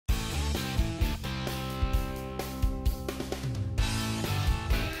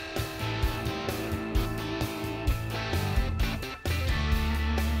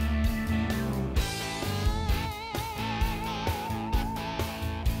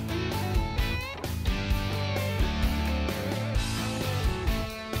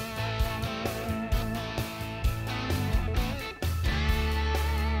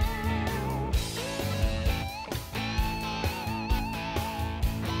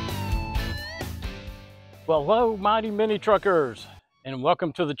Well, hello, mighty mini truckers, and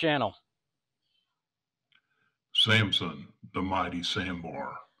welcome to the channel. Samson, the mighty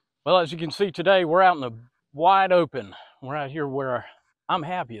sandbar. Well, as you can see today, we're out in the wide open. We're out here where I'm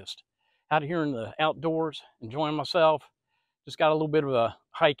happiest, out here in the outdoors, enjoying myself. Just got a little bit of a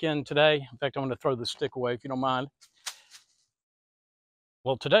hike in today. In fact, I'm going to throw this stick away if you don't mind.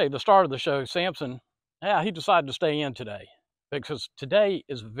 Well, today, the start of the show, Samson, he decided to stay in today because today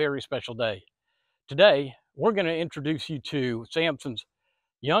is a very special day. Today, we're going to introduce you to Samson's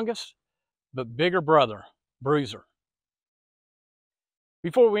youngest but bigger brother, Bruiser.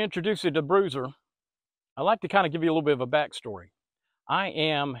 Before we introduce you to Bruiser, I'd like to kind of give you a little bit of a backstory. I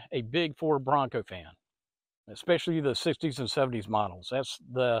am a big Ford Bronco fan, especially the 60s and 70s models. That's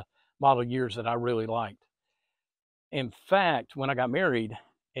the model years that I really liked. In fact, when I got married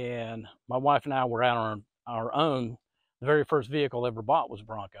and my wife and I were out on our own, the very first vehicle I ever bought was a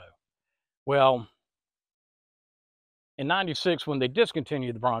Bronco. Well, in '96, when they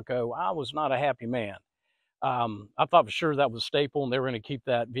discontinued the Bronco, I was not a happy man. I thought for sure that was a staple and they were going to keep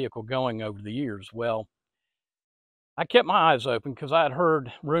that vehicle going over the years. Well, I kept my eyes open because I had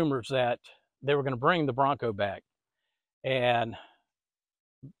heard rumors that they were going to bring the Bronco back. And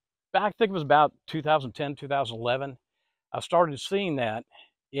I think it was about 2010, 2011, I started seeing that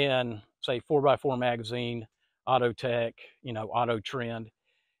in, say, 4x4 magazine, Auto Tech, Auto Trend.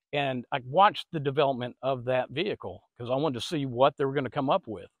 And I watched the development of that vehicle because I wanted to see what they were going to come up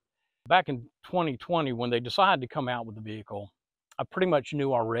with. Back in 2020, when they decided to come out with the vehicle, I pretty much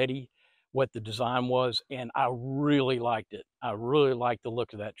knew already what the design was, and I really liked it. I really liked the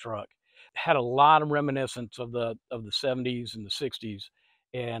look of that truck. It had a lot of reminiscence of the 70s and the 60s,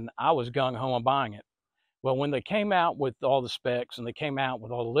 and I was gung-ho on buying it. Well, when they came out with all the specs and they came out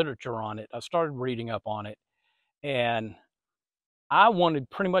with all the literature on it, I started reading up on it, and I wanted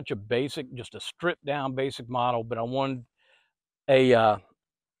pretty much a basic, just a stripped down basic model, but I wanted a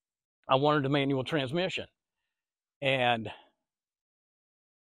manual transmission. And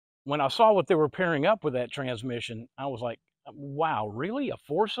when I saw what they were pairing up with that transmission, I was like, wow, really? A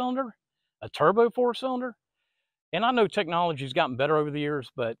four-cylinder? A turbo four-cylinder? And I know technology's gotten better over the years,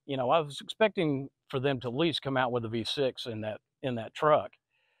 but I was expecting for them to at least come out with a V6 in that truck.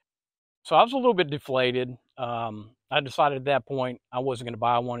 So I was a little bit deflated. I decided at that point I wasn't going to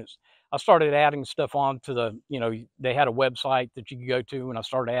buy one. I started adding stuff onto they had a website that you could go to, and I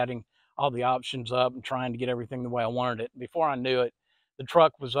started adding all the options up and trying to get everything the way I wanted it. Before I knew it, the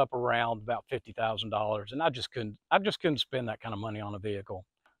truck was up around about $50,000, and I just couldn't spend that kind of money on a vehicle.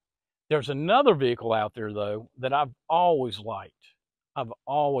 There's another vehicle out there though that I've always liked. I've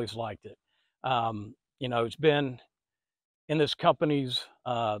always liked it. It's been in this company's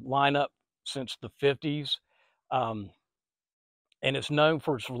lineup since the 50s. And it's known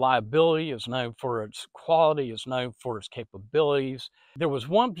for its reliability, it's known for its quality, it's known for its capabilities. There was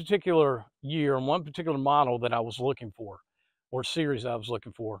one particular year and one particular model that I was looking for, or series I was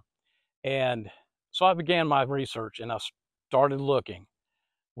looking for. And so I began my research and I started looking.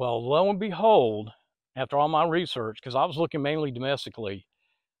 Well, lo and behold, after all my research, because I was looking mainly domestically,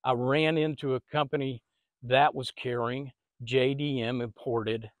 I ran into a company that was carrying JDM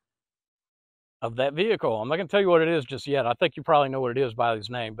imported of that vehicle. I'm not going to tell you what it is just yet. I think you probably know what it is by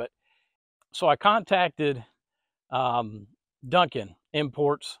his name. But so I contacted Duncan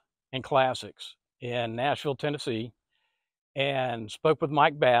Imports and Classics in Nashville, Tennessee, and spoke with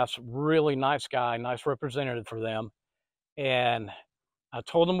Mike Bass, really nice guy, nice representative for them. And I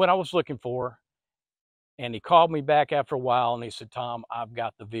told him what I was looking for. And he called me back after a while and he said, Tom, I've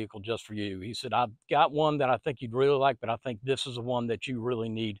got the vehicle just for you. He said, I've got one that I think you'd really like, but I think this is the one that you really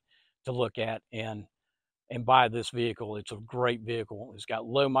need to look at and buy this vehicle. It's a great vehicle. It's got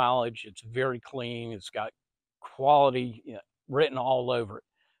low mileage. It's very clean. It's got quality written all over it.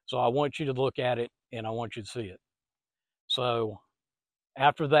 So I want you to look at it and I want you to see it. So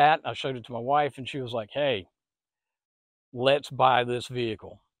after that, I showed it to my wife and she was like, hey, let's buy this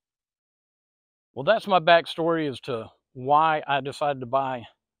vehicle. Well, that's my backstory as to why I decided to buy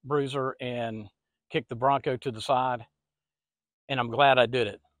Bruiser and kick the Bronco to the side. And I'm glad I did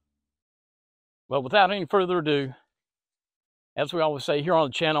it. Well, without any further ado, as we always say here on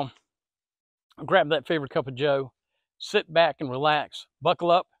the channel, grab that favorite cup of joe, sit back and relax,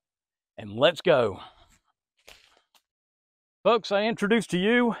 buckle up, and let's go. Folks, I introduce to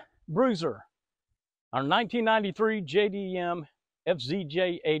you Bruiser, our 1993 JDM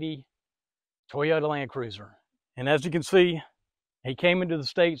FZJ80 Toyota Land Cruiser. And as you can see, he came into the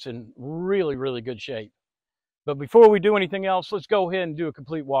States in really, really good shape. But before we do anything else, let's go ahead and do a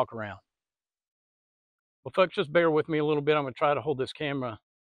complete walk around. Well, folks, just bear with me a little bit. I'm going to try to hold this camera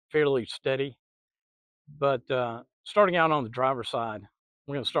fairly steady. But starting out on the driver's side,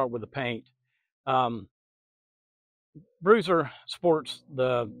 we're going to start with the paint. Um, Bruiser sports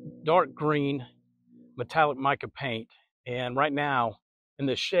the dark green metallic mica paint, and right now in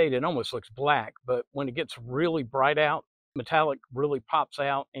this shade it almost looks black, but when it gets really bright out, metallic really pops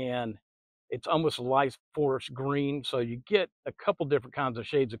out, and it's almost light forest green, so you get a couple different kinds of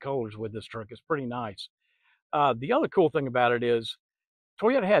shades of colors with this truck. It's pretty nice. The other cool thing about it is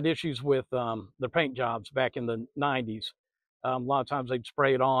Toyota had issues with their paint jobs back in the 90s. A lot of times they'd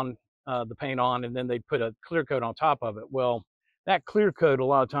spray it on, the paint on, and then they'd put a clear coat on top of it. Well, that clear coat a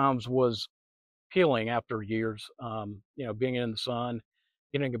lot of times was peeling after years, being in the sun,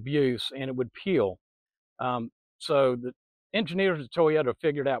 getting abuse, and it would peel. Um, so the engineers at Toyota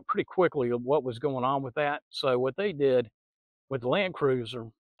figured out pretty quickly what was going on with that. So what they did with the Land Cruiser,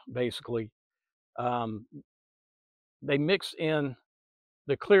 basically, um, they mixed in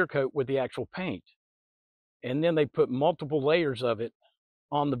the clear coat with the actual paint, and then they put multiple layers of it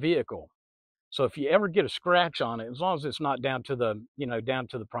on the vehicle. So if you ever get a scratch on it, as long as it's not down to the down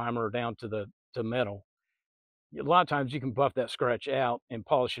to the primer or down to the to metal, a lot of times you can buff that scratch out and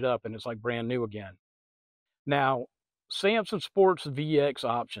polish it up, and it's like brand new again. Now, Samson sports VX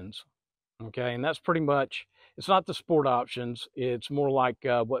options, okay, and that's pretty much, it's not the sport options. It's more like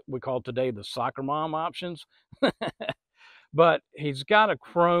what we call today the soccer mom options. But he's got a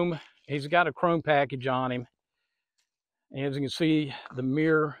chrome package on him. And as you can see, the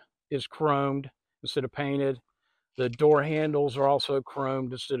mirror is chromed instead of painted. The door handles are also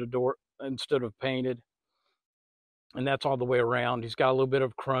chromed instead of painted. And that's all the way around. He's got a little bit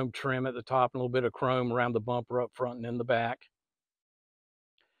of chrome trim at the top and a little bit of chrome around the bumper up front and in the back.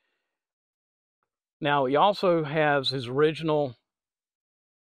 Now, he also has his original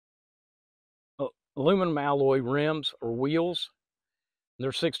aluminum alloy rims or wheels.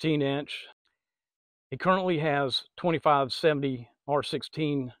 They're 16-inch. He currently has 2570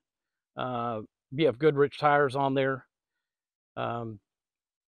 R16 BF Goodrich tires on there.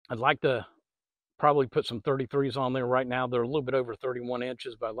 I'd like to probably put some 33s on there. Right now they're a little bit over 31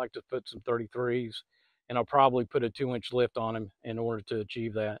 inches, but I'd like to put some 33s, and I'll probably put a 2-inch lift on him in order to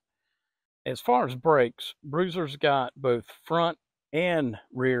achieve that. As far as brakes, Bruiser's got both front and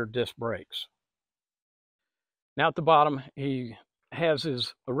rear disc brakes. Now at the bottom, he has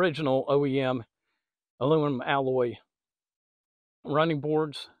his original OEM aluminum alloy running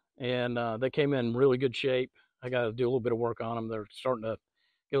boards, and they came in really good shape. I got to do a little bit of work on them. They're starting to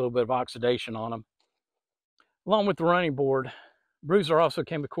get a little bit of oxidation on them. Along with the running board, Bruiser also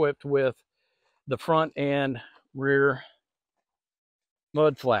came equipped with the front and rear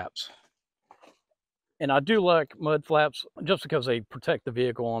mud flaps. And I do like mud flaps just because they protect the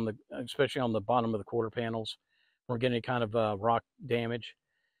vehicle, especially on the bottom of the quarter panels, from getting any kind of rock damage.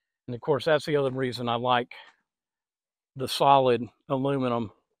 And of course, that's the other reason I like the solid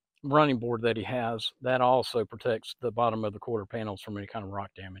aluminum running board that he has. That also protects the bottom of the quarter panels from any kind of rock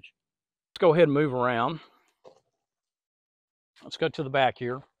damage. Let's go ahead and move around. Let's go to the back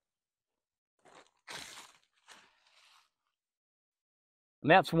here.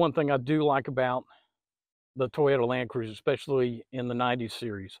 And that's one thing I do like about the Toyota Land Cruiser, especially in the 90s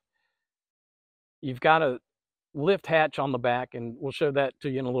series. You've got a lift hatch on the back, and we'll show that to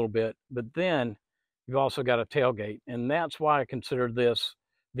you in a little bit, but then you've also got a tailgate, and that's why I consider this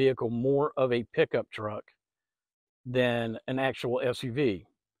vehicle more of a pickup truck than an actual SUV.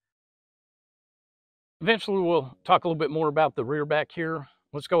 Eventually we'll talk a little bit more about the rear back here.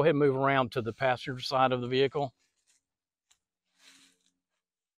 Let's go ahead and move around to the passenger side of the vehicle.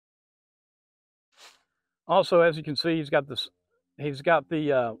 Also, as you can see, he's got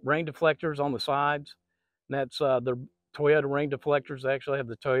the rain deflectors on the sides. And that's the Toyota rain deflectors. They actually have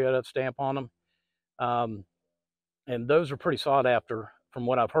the Toyota stamp on them. And those are pretty sought after from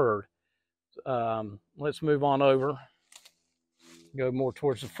what I've heard. Let's move on over, go more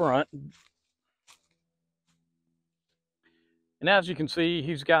towards the front. And as you can see,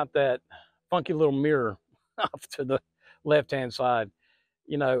 he's got that funky little mirror off to the left-hand side.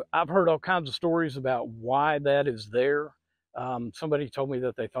 You know, I've heard all kinds of stories about why that is there. Somebody told me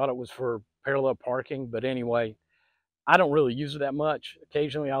that they thought it was for parallel parking, but anyway, I don't really use it that much.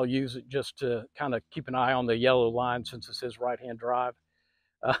 Occasionally I'll use it just to kind of keep an eye on the yellow line, since it says right-hand drive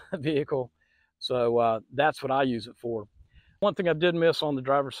vehicle. So that's what I use it for. One thing I did miss on the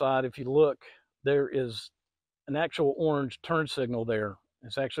driver's side, if you look, there is an actual orange turn signal there.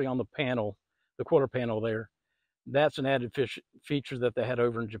 It's actually on the panel, the quarter panel there. That's an added feature that they had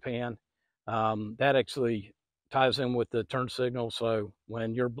over in Japan. That actually ties in with the turn signal. So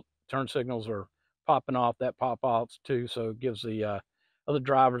when your turn signals are popping off, that pop off too. So it gives the other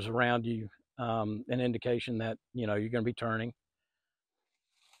drivers around you an indication that, you know, you're going to be turning.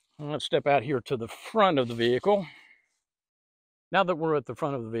 Let's step out here to the front of the vehicle. Now that we're at the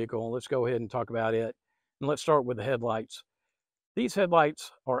front of the vehicle, let's go ahead and talk about it. And let's start with the headlights. These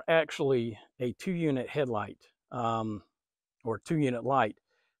headlights are actually a 2-unit headlight, or 2-unit light.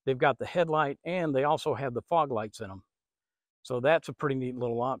 They've got the headlight and they also have the fog lights in them. So that's a pretty neat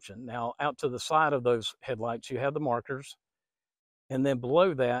little option. Now, out to the side of those headlights, you have the markers. And then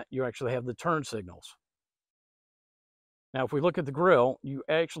below that, you actually have the turn signals. Now, if we look at the grille, you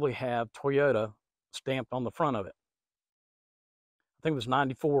actually have Toyota stamped on the front of it. I think it was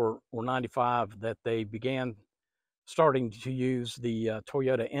 94 or 95 that they began starting to use the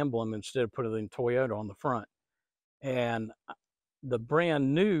Toyota emblem instead of putting Toyota on the front. And the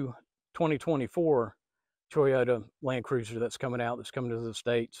brand new 2024 Toyota Land Cruiser that's coming to the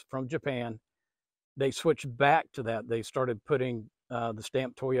States from Japan, they switched back to that. They started putting the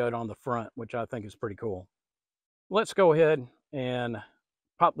stamped Toyota on the front, which I think is pretty cool. Let's go ahead and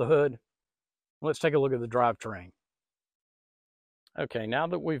pop the hood. Let's take a look at the drivetrain. Okay, now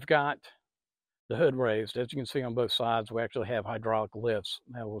that we've got the hood raised, as you can see on both sides, we actually have hydraulic lifts.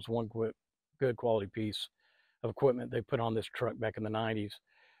 That was one good quality piece of equipment they put on this truck back in the 90s.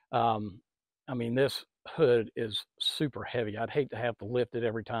 I mean, this hood is super heavy. I'd hate to have to lift it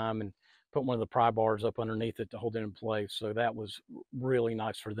every time and put one of the pry bars up underneath it to hold it in place. So that was really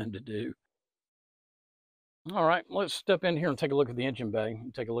nice for them to do. All right, let's step in here and take a look at the engine bay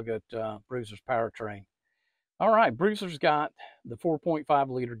and take a look at Bruiser's powertrain. All right, Bruiser's got the 4.5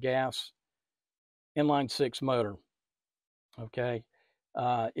 liter gas inline 6 motor. Okay,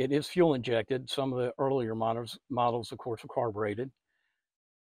 it is fuel injected. Some of the earlier models of course, are carbureted,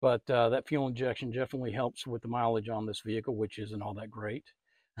 but that fuel injection definitely helps with the mileage on this vehicle, which isn't all that great.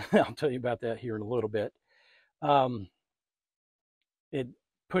 I'll tell you about that here in a little bit. It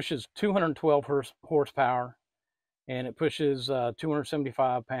pushes 212 horsepower, and it pushes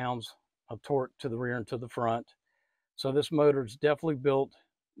 275 pounds of torque to the rear and to the front. So this motor is definitely built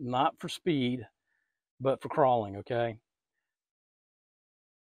not for speed, but for crawling, okay?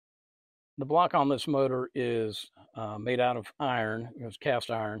 The block on this motor is made out of iron. It's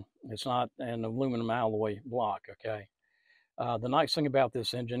cast iron. It's not an aluminum alloy block, okay? The nice thing about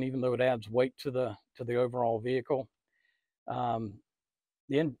this engine, even though it adds weight to the overall vehicle,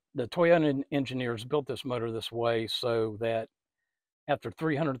 the Toyota engineers built this motor this way so that after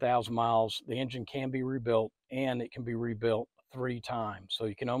 300,000 miles, the engine can be rebuilt, and it can be rebuilt 3 times. So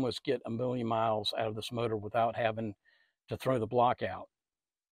you can almost get 1 million miles out of this motor without having to throw the block out.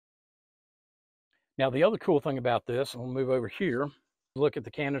 Now, the other cool thing about this, and we'll move over here, look at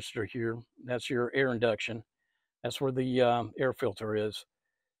the canister here. That's your air induction. That's where the air filter is.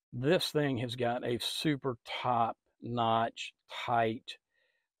 This thing has got a super top-notch, tight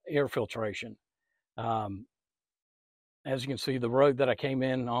air filtration. As you can see, the road that I came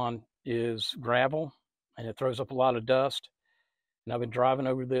in on is gravel, and it throws up a lot of dust. And I've been driving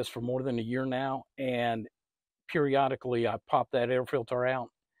over this for more than a year now, and periodically I pop that air filter out,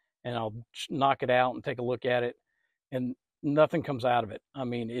 and I'll knock it out and take a look at it, and nothing comes out of it. I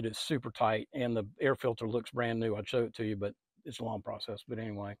mean, it is super tight, and the air filter looks brand new. I'd show it to you, but it's a long process. But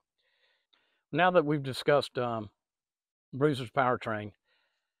anyway, now that we've discussed Bruiser's powertrain,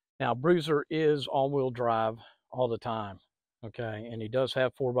 now Bruiser is all-wheel drive all the time, okay? And he does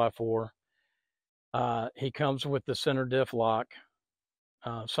have 4x4. He comes with the center diff lock.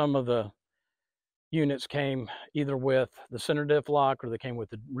 Some of the units came either with the center diff lock, or they came with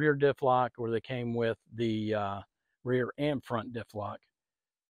the rear diff lock, or they came with the rear and front diff lock.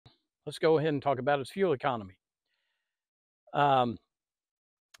 Let's go ahead and talk about its fuel economy.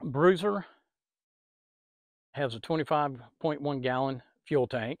 Bruiser has a 25.1 gallon fuel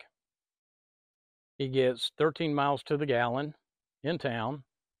tank. He gets 13 miles to the gallon in town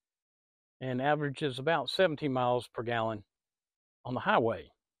and averages about 17 miles per gallon on the highway.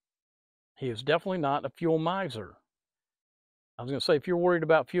 He is definitely not a fuel miser. I was going to say, if you're worried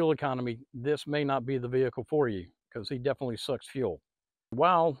about fuel economy, this may not be the vehicle for you, because he definitely sucks fuel.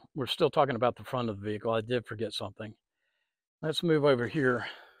 While we're still talking about the front of the vehicle, I did forget something. Let's move over here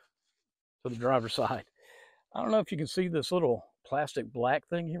to the driver's side. I don't know if you can see this little plastic black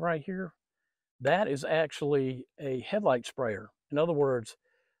thing right here. That is actually a headlight sprayer. In other words,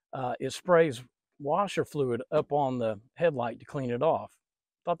 it sprays washer fluid up on the headlight to clean it off.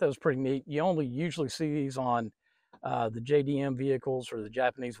 Thought that was pretty neat. You only usually see these on the JDM vehicles or the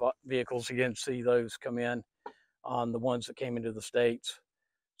Japanese vehicles. You didn't see those come in on the ones that came into the States.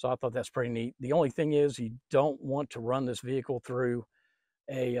 So I thought that's pretty neat. The only thing is, you don't want to run this vehicle through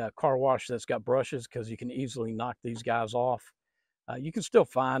a car wash that's got brushes, because you can easily knock these guys off. You can still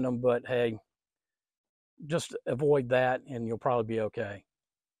find them, but hey, just avoid that and you'll probably be okay.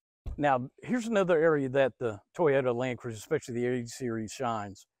 Now, here's another area that the Toyota Land Cruiser, especially the 80 series,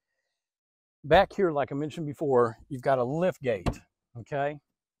 shines. Back here, like I mentioned before, you've got a lift gate, okay?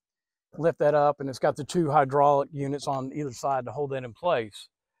 Lift that up, and it's got the 2 hydraulic units on either side to hold that in place.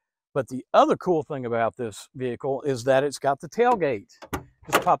 But the other cool thing about this vehicle is that it's got the tailgate.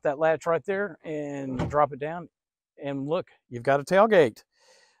 Just pop that latch right there and drop it down, and look, you've got a tailgate.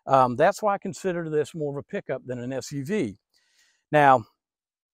 That's why I consider this more of a pickup than an SUV. Now,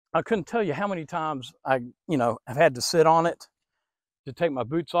 I couldn't tell you how many times I've had to sit on it to take my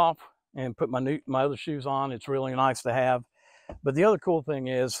boots off and put my other shoes on. It's really nice to have. But the other cool thing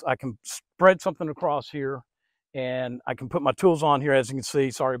is I can spread something across here, and I can put my tools on here, as you can see.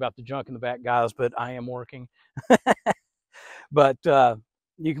 Sorry about the junk in the back, guys, but I am working. But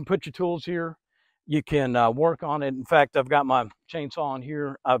you can put your tools here. You can work on it. In fact, I've got my chainsaw on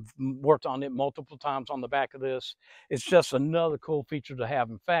here. I've worked on it multiple times on the back of this. It's just another cool feature to have.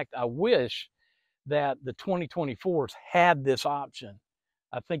 In fact, I wish that the 2024s had this option.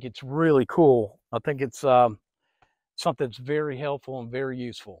 I think it's really cool. I think it's something that's very helpful and very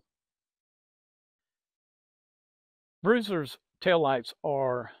useful. Bruiser's taillights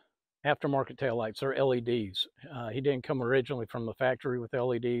are aftermarket taillights. They're LEDs. He didn't come originally from the factory with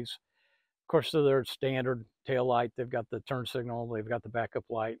LEDs. Of course, they're their standard tail light. They've got the turn signal, they've got the backup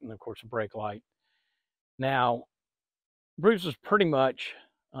light, and of course a brake light. Now, Bruiser's pretty much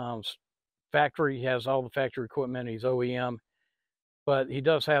factory. He has all the factory equipment. He's OEM, but he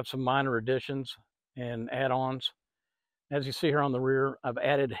does have some minor additions and add-ons. As you see here on the rear, I've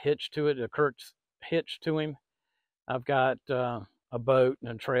added a hitch to it, a Kurtz hitch to him. I've got a boat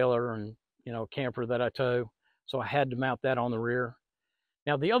and a trailer and a camper that I tow, so I had to mount that on the rear.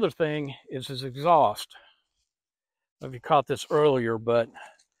 Now, the other thing is his exhaust. I don't know if you caught this earlier, but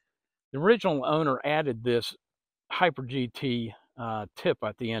the original owner added this Hyper GT tip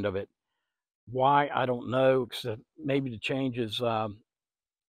at the end of it. Why, I don't know, except maybe to change his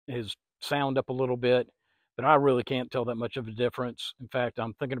sound up a little bit, but I really can't tell that much of a difference. In fact,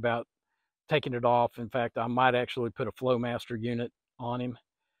 I'm thinking about taking it off. In fact, I might actually put a Flowmaster unit on him.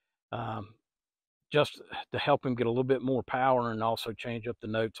 Just to help him get a little bit more power and also change up the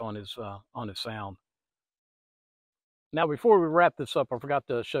notes on his sound. Now, before we wrap this up, I forgot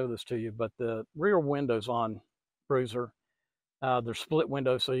to show this to you, but the rear windows on Bruiser, they're split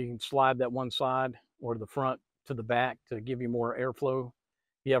windows, so you can slide that one side or the front to the back to give you more airflow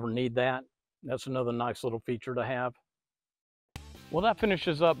if you ever need that. That's another nice little feature to have. Well, that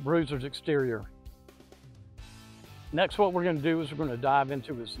finishes up Bruiser's exterior. Next, what we're going to do is we're going to dive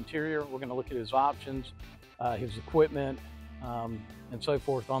into his interior. We're going to look at his options, his equipment, and so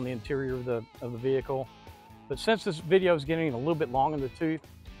forth on the interior of the vehicle. But since this video is getting a little bit long in the tooth,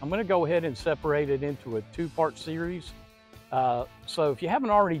 I'm going to go ahead and separate it into a 2-part series. So if you haven't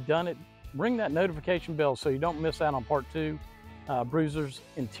already done it, ring that notification bell so you don't miss out on part 2, Bruiser's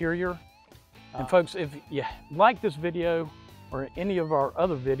interior. And folks, if you like this video or any of our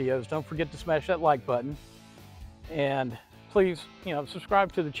other videos, don't forget to smash that like button. And please,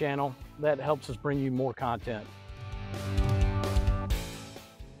 subscribe to the channel. That helps us bring you more content.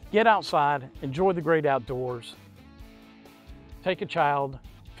 Get outside, enjoy the great outdoors. Take a child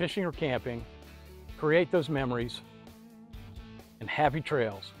fishing or camping, create those memories, and happy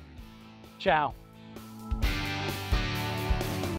trails. Ciao.